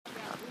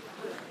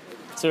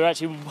So we're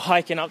actually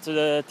hiking up to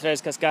the Tres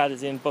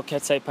Cascadas in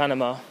Boquete,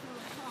 Panama.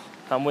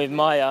 I'm with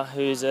Maya,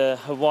 who's a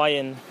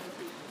Hawaiian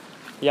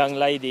young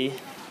lady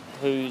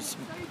who's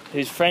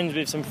friends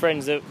with some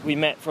friends that we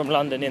met from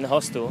London in the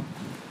hostel,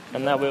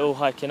 and now we're all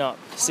hiking up,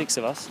 6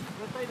 of us.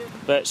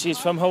 But she's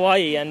from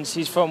Hawaii, and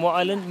she's from what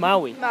island?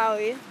 Maui.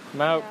 Maui.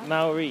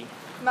 Maui.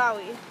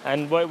 Maui.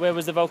 And where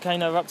was the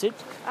volcano erupted?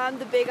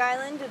 The Big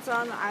Island. It's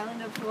on the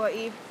island of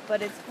Hawaii,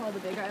 but it's called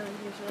the Big Island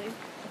usually.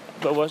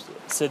 But what?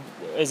 So,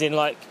 as in,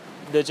 like,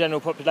 the general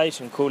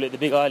population call it the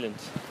Big Island?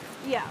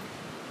 Yeah.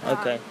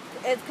 Okay.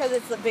 It's because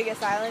it's the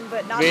biggest island,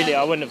 but not really.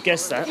 I wouldn't have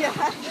guessed that. Yeah.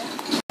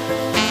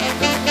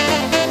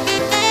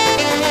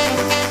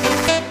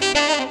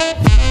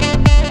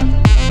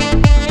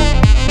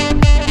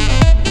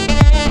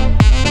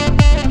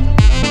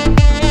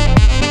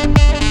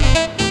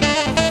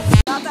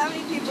 Not that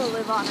many people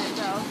live on it,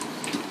 though.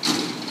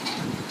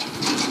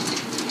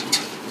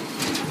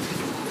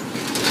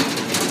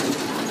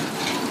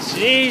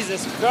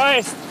 Jesus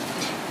Christ!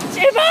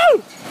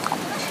 Jimbo!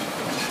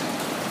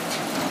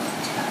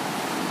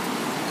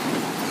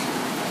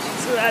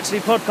 So we're actually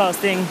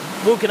podcasting,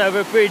 walking over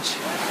a bridge,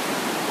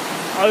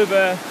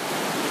 over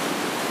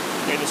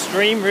the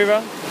stream,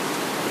 river,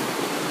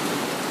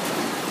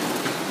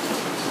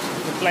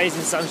 the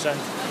blazing sunshine.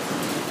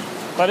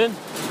 Pardon?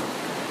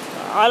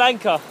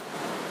 Alanka.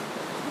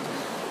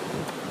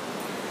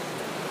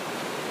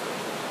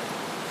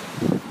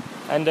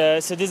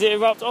 And so does it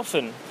erupt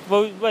often?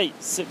 Well,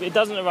 wait, so it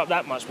doesn't erupt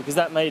that much because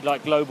that made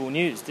like global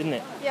news, didn't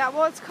it? Yeah,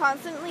 well, it's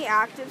constantly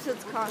active, so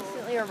it's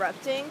constantly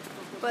erupting.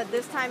 But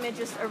this time it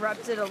just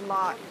erupted a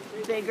lot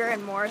bigger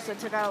and more, so it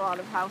took out a lot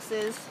of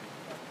houses.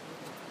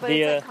 But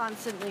it's like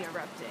constantly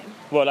erupting.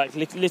 What, like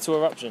little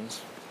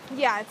eruptions?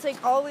 Yeah, it's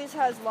like always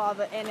has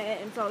lava in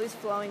it, and it's always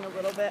flowing a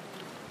little bit.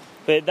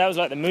 But that was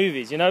like the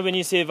movies. You know, when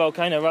you see a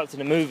volcano erupt in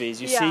the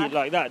movies, you see it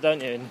like that,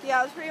 don't you?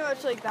 Yeah, it was pretty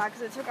much like that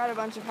because it took out a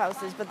bunch of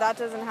houses, but that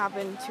doesn't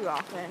happen too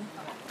often.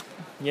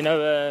 You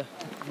know,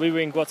 we were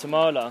in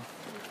Guatemala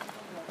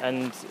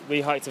and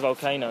we hiked a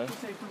volcano.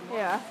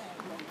 Yeah.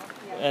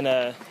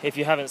 And if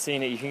you haven't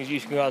seen it, you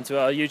can go onto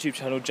our YouTube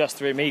channel, Just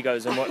Three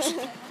Amigos, and watch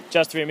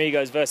Just Three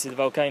Amigos versus the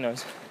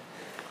volcanoes.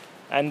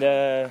 And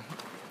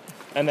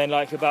then,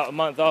 like about a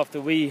month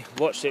after we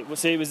watched it,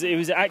 so it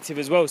was active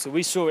as well. So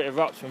we saw it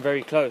erupt from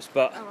very close.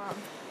 But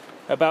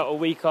about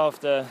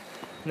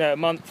a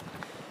month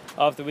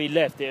after we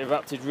left, it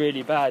erupted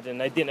really bad,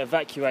 and they didn't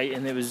evacuate,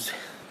 and it was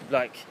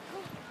like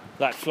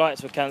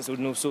flights were cancelled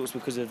and all sorts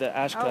because of the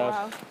ash cloud.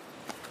 Oh, wow.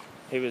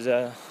 It was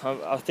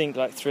I think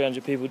like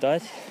 300 people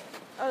died.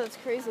 Oh, that's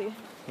crazy.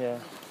 Yeah.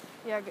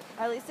 Yeah,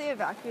 at least they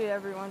evacuated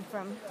everyone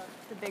from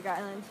the Big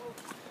Island.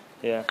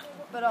 Yeah.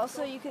 But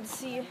also you could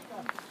see,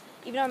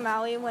 even on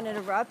Maui, when it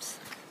erupts,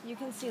 you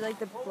can see like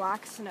the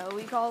black snow,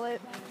 we call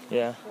it.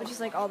 Yeah. Which is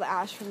like all the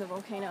ash from the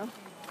volcano.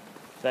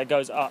 That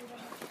goes up.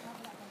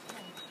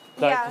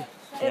 Like,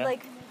 it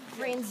like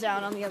rains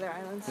down on the other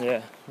islands.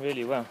 Yeah,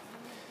 really well.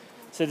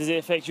 So does it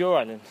affect your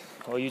island,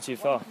 or are you too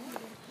far?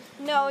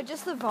 No,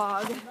 just the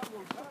fog.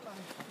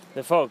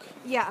 The fog?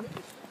 Yeah.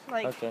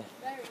 Like, okay.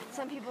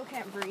 Some people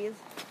can't breathe.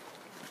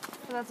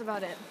 So that's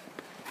about it.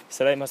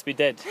 So they must be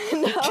dead.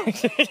 No.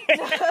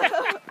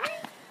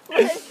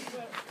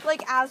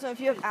 Like asthma, if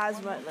you have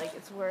asthma, like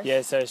it's worse.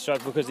 Yeah, so it's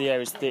struck because the air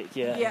is thick,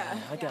 yeah. Yeah.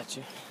 I got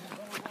you.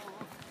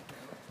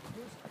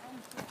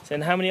 So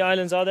and how many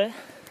islands are there?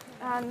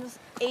 There's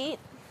 8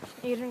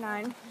 or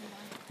 9.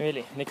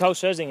 Really? Nicole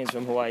Scherzinger is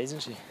from Hawaii,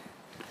 isn't she?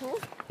 Who?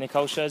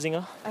 Nicole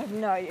Scherzinger? I have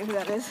no idea who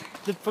that is.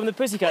 From the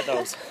Pussycat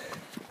Dolls.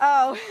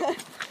 Oh,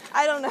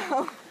 I don't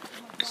know.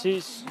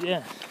 She's,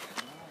 yeah.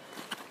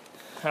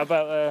 How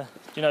about,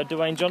 do you know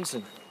Dwayne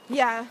Johnson?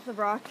 Yeah, The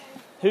Rock.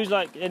 Who's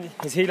like,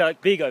 is he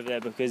like big over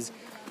there because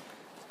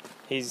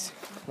he's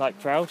like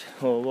proud,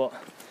 or what?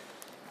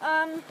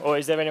 Or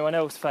is there anyone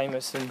else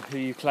famous and who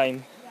you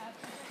claim?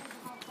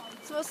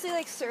 It's mostly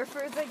like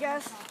surfers, I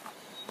guess.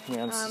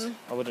 Yeah,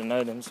 I wouldn't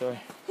know them, sorry.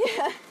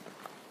 Yeah,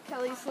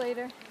 Kelly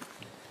Slater.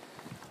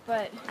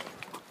 But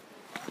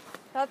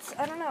that's,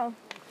 I don't know.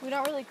 We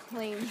don't really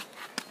claim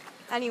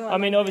anyone. I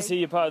mean, obviously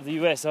you're part of the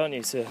US, aren't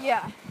you? So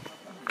yeah.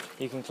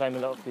 You can claim a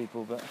lot of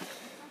people, but...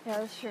 Yeah,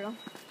 that's true.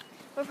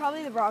 But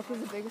probably The Rock was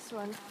the biggest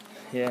one.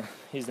 Yeah,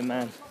 he's the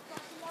man.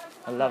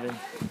 I love him.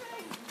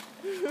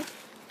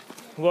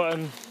 What?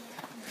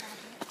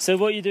 So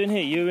what are you doing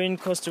here? You're in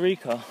Costa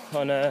Rica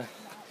on a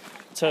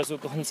turtle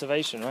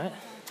conservation, right?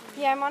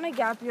 Yeah, I'm on a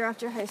gap year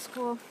after high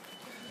school.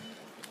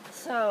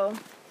 So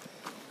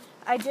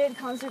I did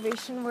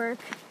conservation work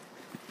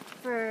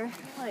for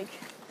like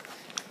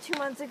 2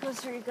 months in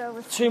Costa Rica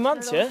with 2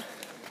 months, turtles.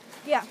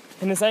 Yeah?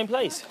 Yeah. In the same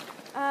place?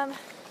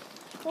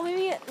 Well,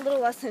 maybe a little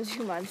less than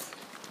 2 months.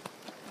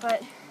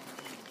 But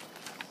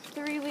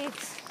 3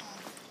 weeks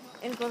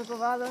in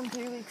Corcovado and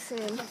 3 weeks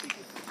in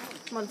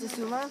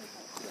Montezuma.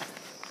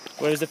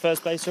 Where was the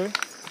first place, sorry?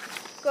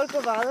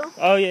 Corcovado.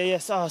 Oh, yeah,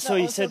 yes. Oh, I saw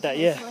you said that,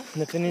 yeah. Peninsula. In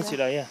the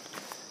peninsula, yeah.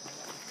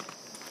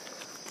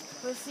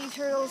 With sea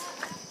turtles.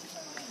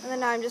 And then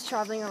now I'm just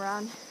traveling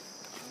around.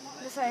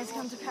 I decided to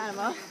come to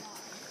Panama.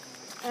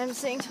 I'm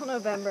staying till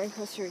November in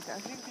Costa Rica.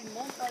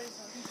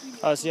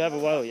 Oh, so you have a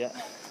while yet.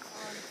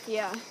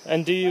 Yeah.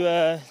 And do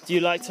you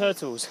like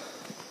turtles?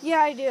 Yeah,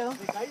 I do.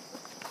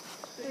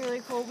 They're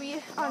really cool.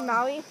 On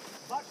Maui,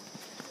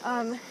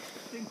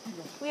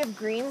 we have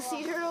green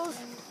sea turtles,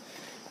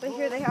 but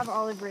here they have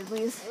olive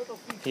ridleys.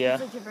 Yeah.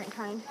 It's a different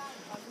kind.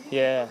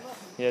 Yeah,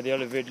 the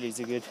olive ridleys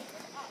are good.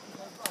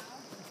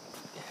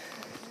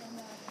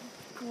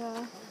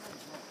 Yeah.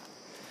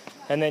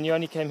 And then you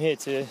only came here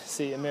to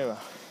see Amira?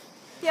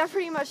 Yeah,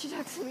 pretty much. She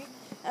texted me,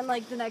 and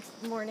like the next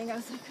morning I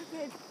was like,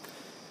 okay.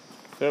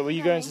 But were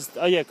you going to...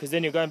 Oh yeah, because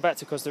then you're going back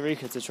to Costa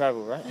Rica to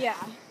travel, right? Yeah.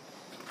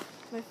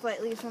 My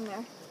flight leaves from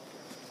there.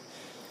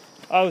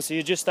 Oh, so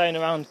you're just staying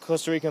around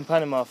Costa Rica and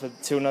Panama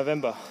till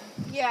November?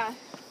 Yeah.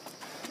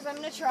 Because I'm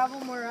going to travel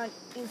more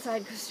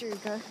inside Costa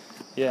Rica.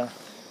 Yeah.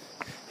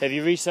 Have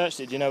you researched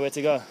it? Do you know where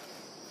to go?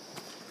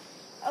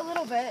 A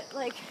little bit.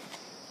 Like,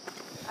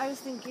 I was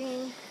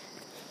thinking...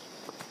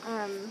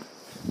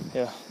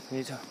 Yeah, you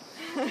need to...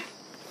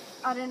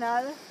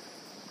 Arenal,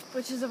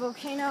 which is a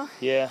volcano.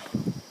 Yeah.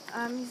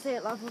 You say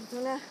it La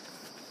Fortuna.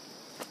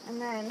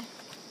 And then...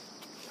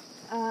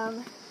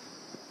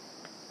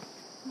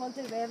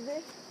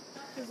 Monteverde,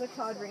 which is a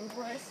cloud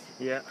rainforest.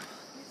 Yeah.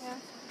 Yeah.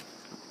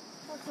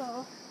 That's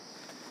all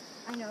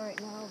I know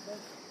right now, but...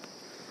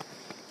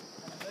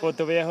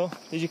 Puerto Viejo?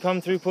 Did you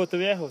come through Puerto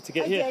Viejo to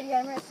get here? I did, yeah.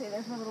 I'm going to stay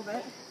there for a little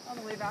bit on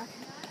the way back.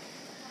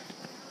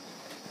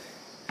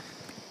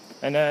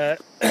 And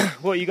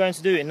what are you going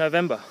to do in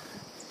November?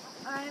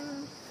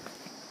 I'm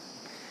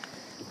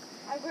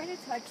going to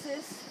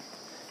Texas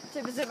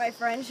to visit my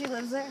friend. She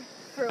lives there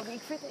for a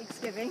week for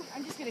Thanksgiving.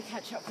 I'm just going to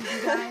catch up with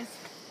you guys.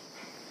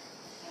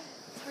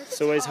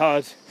 It's always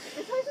hard.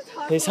 It's hard to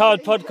talk. It's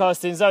hard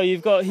podcasting, Zoe.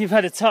 You've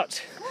had a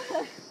touch.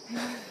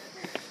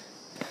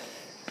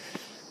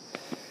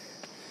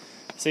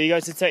 So you go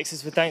to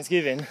Texas for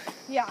Thanksgiving?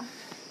 Yeah.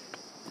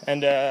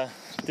 And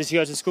did she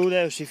go to school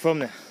there or is she from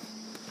there?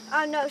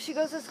 No, she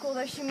goes to school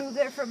there. She moved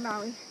there from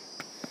Maui.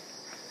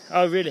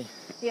 Oh, really?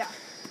 Yeah.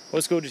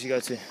 What school did she go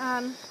to?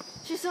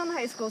 She's still in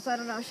high school, so I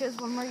don't know. She has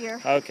one more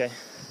year. Okay.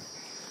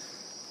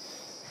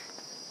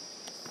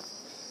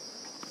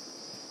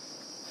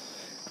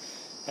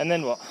 And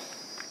then what?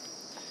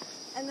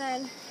 And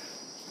then...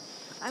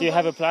 Do you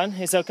have a plan?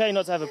 It's okay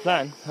not to have a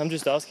plan. I'm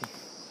just asking.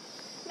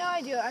 No,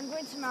 I do. I'm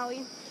going to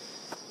Maui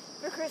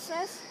for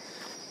Christmas.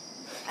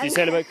 Do you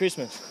celebrate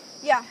Christmas?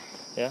 Yeah.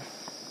 Yeah?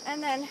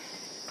 And then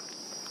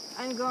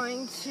I'm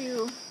going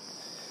to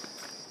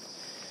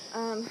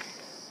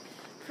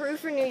Peru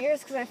for New Year's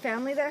because I have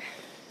family there.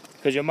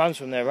 Because your mum's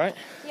from there, right?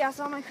 Yeah,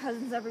 so all my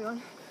cousins,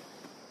 everyone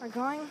are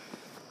going.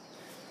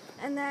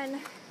 And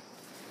then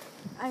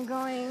I'm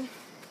going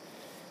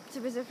to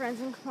visit friends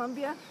in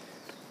Colombia.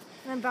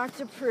 And then back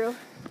to Peru.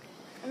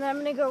 And then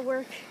I'm going to go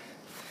work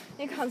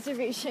in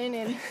conservation.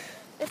 And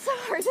it's so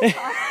hard to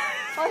talk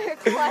while you're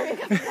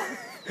climbing up and down.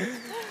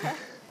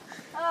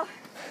 Oh,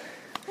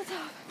 it's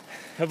hard.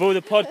 Of all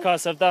the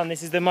podcasts I've done,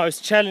 this is the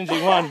most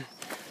challenging one.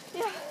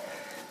 Yeah.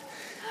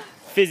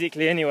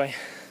 Physically, anyway.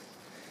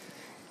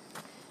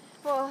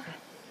 Well,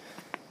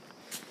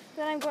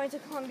 then I'm going to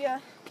Colombia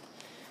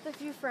with a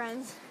few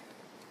friends.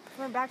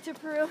 We're back to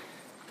Peru.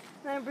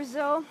 Then in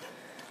Brazil,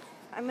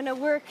 I'm going to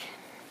work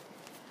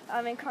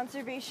in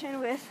conservation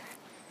with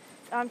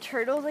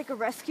turtles, like a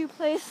rescue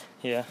place.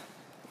 Yeah.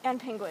 And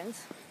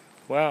penguins.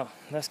 Wow,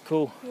 that's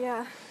cool.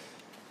 Yeah.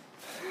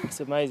 It's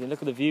amazing.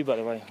 Look at the view, by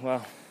the way.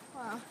 Wow.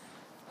 Wow.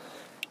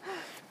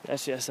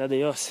 Gracias a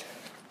Dios.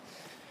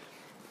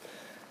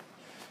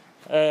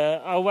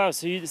 Oh wow,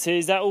 so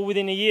is that all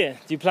within a year?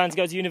 Do you plan to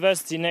go to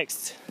university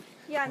next?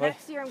 Yeah,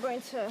 next year I'm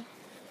going to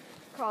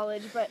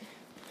college, but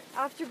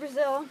after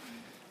Brazil,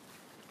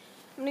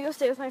 I'm going to go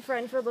stay with my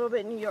friend for a little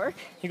bit in New York.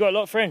 You got a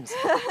lot of friends?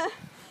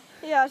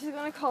 Yeah, she's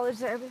going to college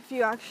there, a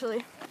few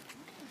actually.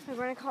 I'm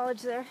going to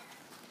college there.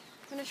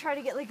 I'm going to try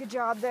to get like a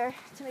job there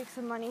to make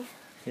some money.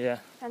 Yeah.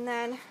 And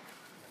then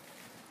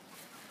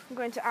I'm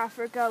going to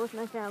Africa with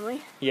my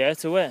family. Yeah,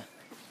 to where?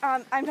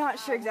 I'm not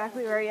sure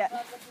exactly where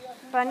yet,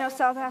 but I know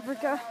South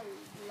Africa.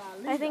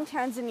 I think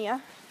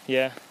Tanzania.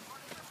 Yeah.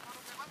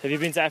 Have you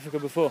been to Africa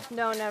before?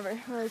 No, never.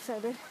 I'm really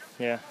excited.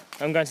 Yeah.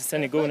 I'm going to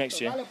Senegal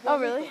next year. Oh,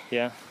 really?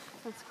 Yeah.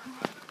 That's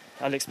cool.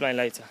 I'll explain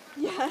later.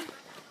 Yeah.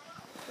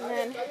 And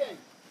then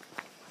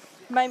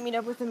might meet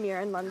up with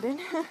Amir in London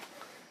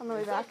on the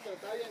way back.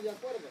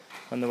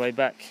 On the way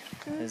back,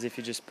 as if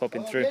you're just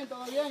popping through.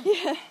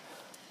 Yeah.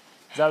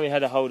 Zoe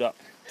had a hold up.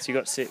 She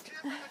got sick.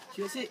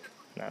 She was sick?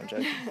 No, I'm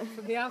joking.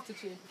 From the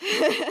altitude.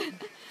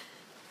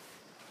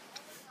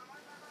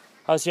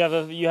 Oh,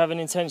 so you have an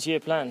intense year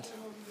planned?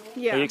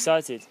 Yeah. Are you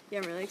excited? Yeah,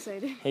 I'm really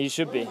excited. Yeah, you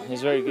should be.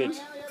 It's very good.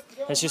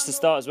 It's just the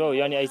start as well.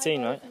 You're only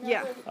 18, right?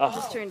 Yeah. Oh. I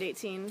just turned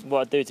 18.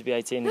 What I'd do to be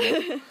 18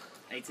 again.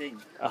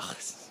 18? Ugh.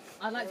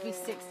 I'd like to be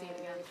 16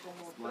 again.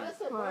 Why?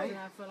 You know,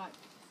 I feel like,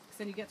 because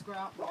then you get to grow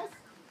up.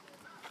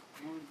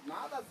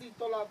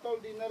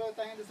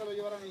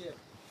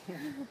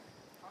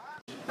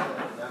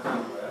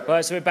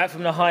 Right, so we're back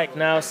from the hike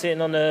now,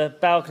 sitting on the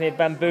balcony of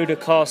Bambuda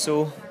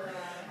Castle.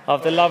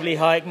 after a lovely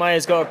hike.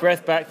 Maya's got her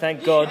breath back,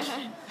 thank God.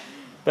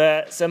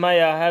 But so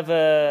Maya, I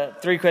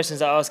have 3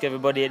 questions I ask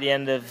everybody at the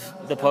end of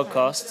the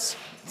podcasts.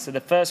 So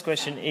the first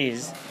question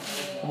is,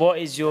 what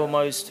is your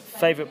most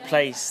favourite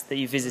place that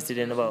you visited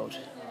in the world?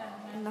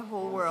 In the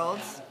whole world.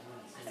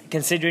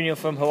 Considering you're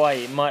from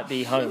Hawaii, it might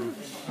be home.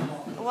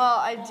 Well,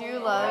 I do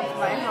love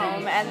my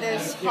home, and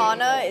there's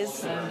Hana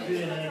is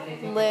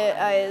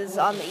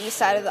on the east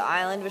side of the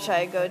island, which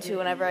I go to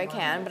whenever I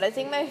can. But I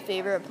think my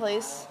favorite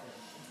place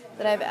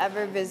that I've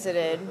ever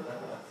visited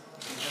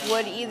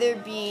would either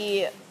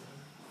be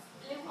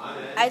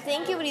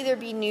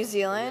New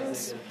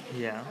Zealand.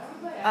 Yeah.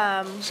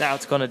 Shout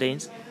out to Connor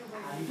Deans.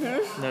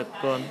 No,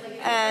 go on.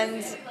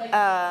 And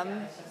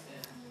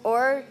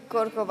or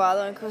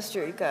Corcovado in Costa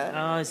Rica.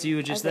 Oh, so you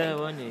were just there,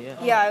 weren't you?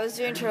 Yeah. Yeah, I was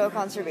doing turtle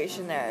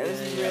conservation there. It was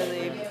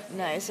really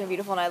nice and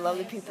beautiful, and I love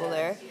the people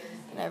there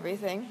and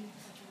everything.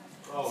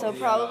 So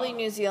probably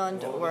New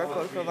Zealand or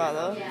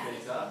Corcovado.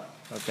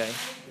 Okay.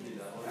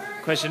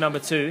 Question number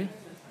 2.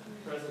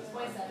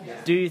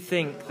 Do you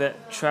think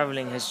that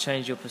travelling has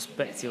changed your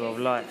perspective of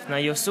life? Now,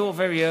 you're still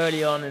very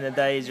early on in the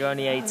days, you're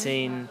only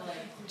 18,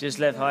 just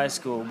left high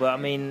school, but I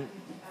mean,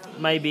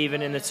 maybe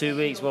even in the 2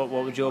 weeks, what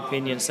would your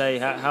opinion say?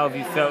 How have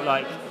you felt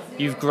like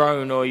you've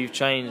grown or you've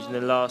changed in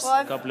the last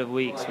couple of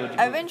weeks?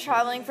 I've been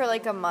traveling for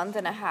like a month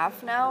and a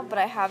half now, but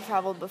I have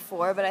traveled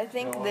before. But I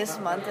think this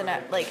month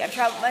I've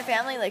traveled. My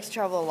family likes to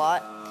travel a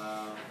lot,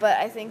 but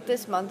I think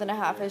this month and a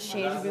half has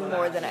changed me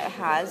more than it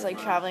has like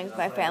traveling with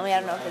my family. I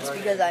don't know if it's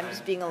because I'm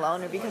just being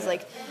alone or because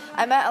like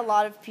I met a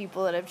lot of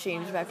people that have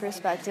changed my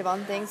perspective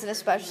on things, and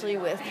especially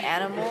with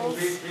animals.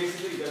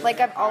 Like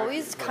I've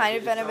always kind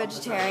of been a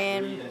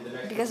vegetarian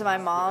because of my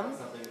mom,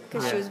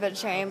 because she was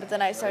vegetarian, but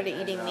then I started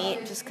eating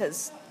meat just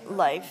because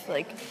life,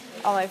 like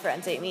all my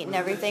friends ate meat and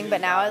everything. But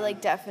now I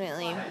like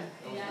definitely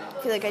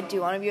feel like I do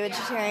want to be a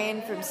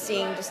vegetarian from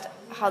seeing just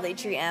how they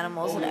treat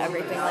animals and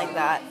everything like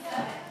that.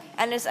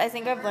 And I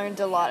think I've learned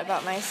a lot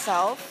about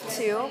myself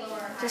too,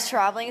 just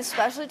traveling,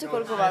 especially to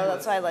Corcovado.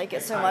 That's why I like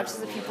it so much, is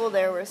the people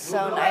there were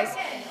so nice.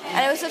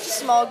 And it was such a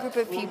small group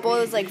of people.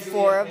 It was like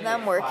 4 of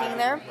them working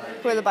there,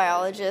 who are the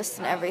biologists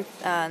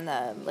and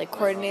the like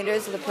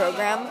coordinators of the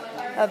program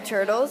of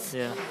turtles.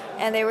 Yeah.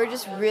 And they were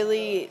just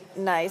really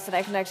nice, and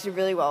I connected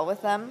really well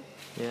with them.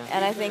 Yeah.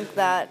 And I think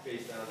that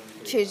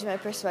changed my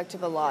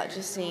perspective a lot,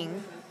 just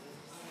seeing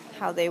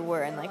how they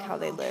were and like how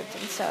they lived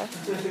and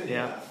stuff.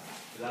 Yeah.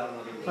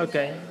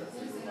 Okay.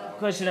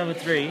 Question number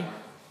 3,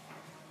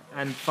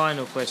 and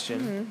final question.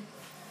 Mm-hmm.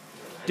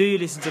 Do you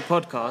listen to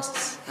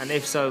podcasts? And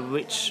if so,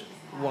 which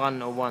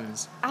one or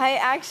ones? I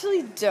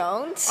actually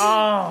don't.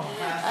 Oh!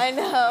 I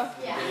know.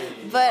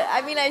 But,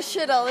 I mean, I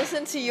should. I'll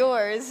listen to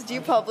yours. Do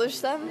you publish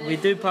them? We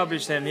do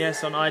publish them,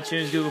 yes, on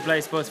iTunes, Google Play,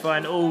 Spotify,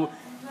 and all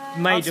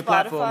major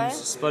platforms.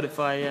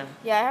 Spotify, yeah.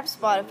 Yeah, I have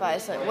Spotify.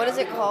 So what is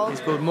it called?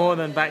 It's called More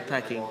Than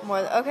Backpacking.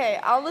 Okay,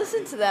 I'll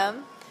listen to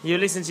them. You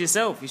listen to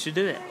yourself. You should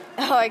do it.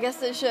 Oh, I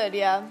guess I should,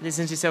 yeah.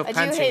 Listen to yourself I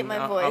panting. do hate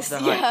my voice,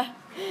 up the hike. yeah.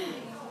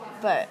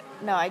 But,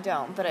 no, I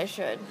don't, but I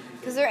should.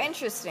 Because they're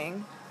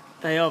interesting.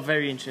 They are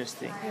very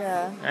interesting.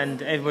 Yeah.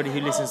 And everybody who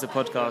listens to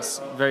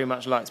podcasts very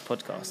much likes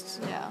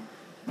podcasts. Yeah.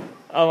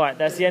 All right,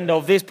 that's the end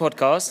of this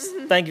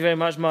podcast. Thank you very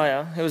much,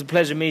 Maya. It was a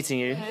pleasure meeting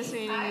you. Nice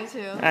meeting you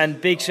too.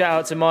 And big shout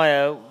out to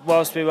Maya.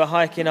 Whilst we were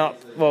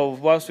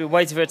whilst we were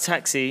waiting for a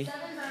taxi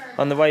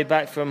on the way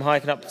back from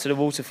hiking up to the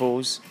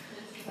waterfalls,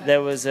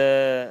 there was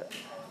an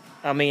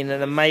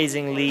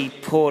amazingly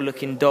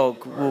poor-looking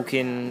dog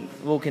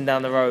walking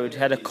down the road.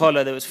 Had a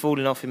collar that was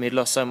falling off him. He'd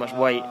lost so much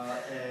weight.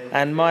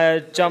 And Maya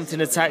jumped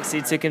in a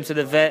taxi, took him to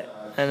the vet,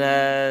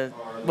 and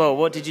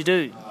what did you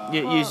do?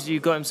 You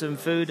got him some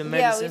food and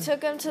medicine? Yeah, we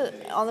took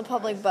him on the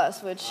public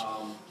bus, which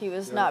he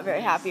was not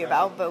very happy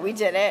about, but we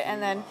did it.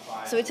 And then,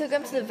 so we took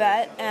him to the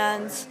vet,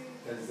 and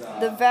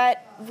the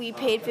vet, we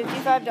paid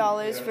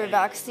 $55 for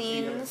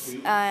vaccines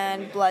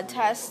and blood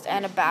tests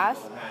and a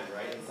bath.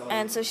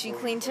 And so she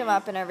cleaned him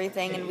up and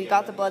everything, and we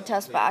got the blood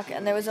test back,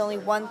 and there was only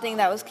one thing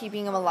that was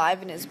keeping him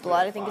alive in his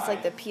blood. I think it's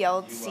like the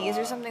PLCs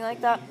or something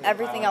like that.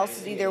 Everything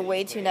else is either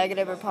way too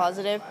negative or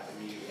positive.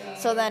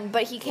 So then,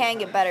 but he can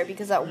get better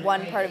because that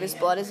one part of his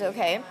blood is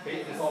okay.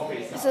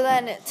 So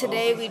then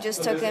today we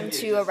just took him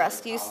to a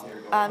rescue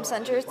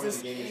center.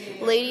 This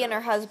lady and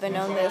her husband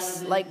own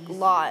this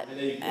lot,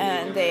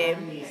 and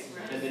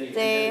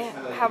they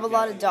have a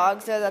lot of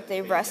dogs there that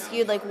they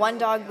rescued. Like one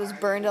dog was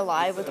burned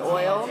alive with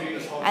oil,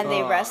 and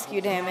they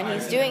rescued him.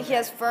 And he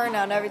has fur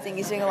now and everything.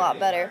 He's doing a lot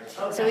better.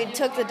 So we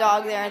took the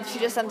dog there, and she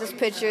just sent us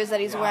pictures that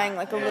he's wearing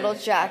like a little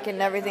jacket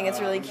and everything. It's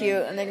really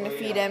cute, and they're gonna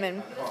feed him.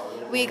 And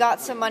we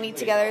got some money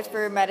together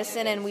for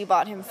medicine, and we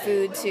bought him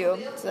food too,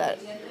 so that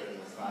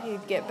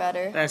he'd get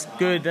better. That's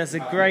good. That's a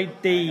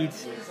great deed.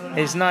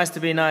 It's nice to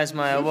be nice,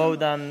 Maya. Well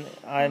done.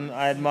 I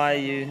admire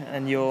you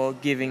and your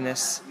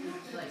givingness.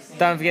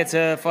 Don't forget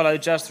to follow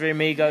Just 3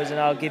 Amigos, and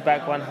I'll give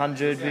back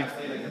 100.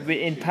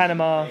 In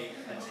Panama,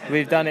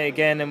 we've done it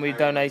again, and we've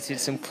donated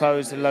some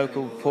clothes to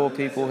local poor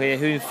people here,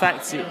 who in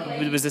fact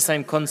it was the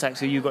same contact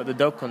who you got the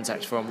dog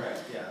contact from.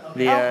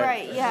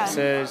 Right, yeah.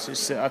 So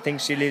I think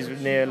she lives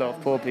near a lot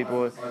of poor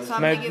people. So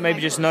Maybe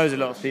just knows a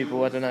lot of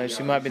people. I don't know.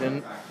 She might be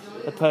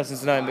the person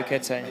to know in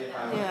Bukete.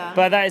 Yeah.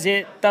 But that is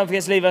it. Don't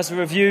forget to leave us a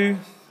review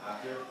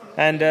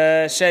and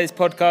share this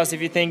podcast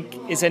if you think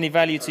it's any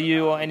value to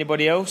you or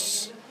anybody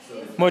else.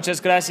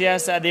 Muchas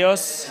gracias.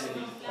 Adiós.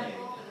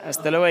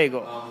 Hasta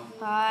luego.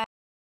 Bye.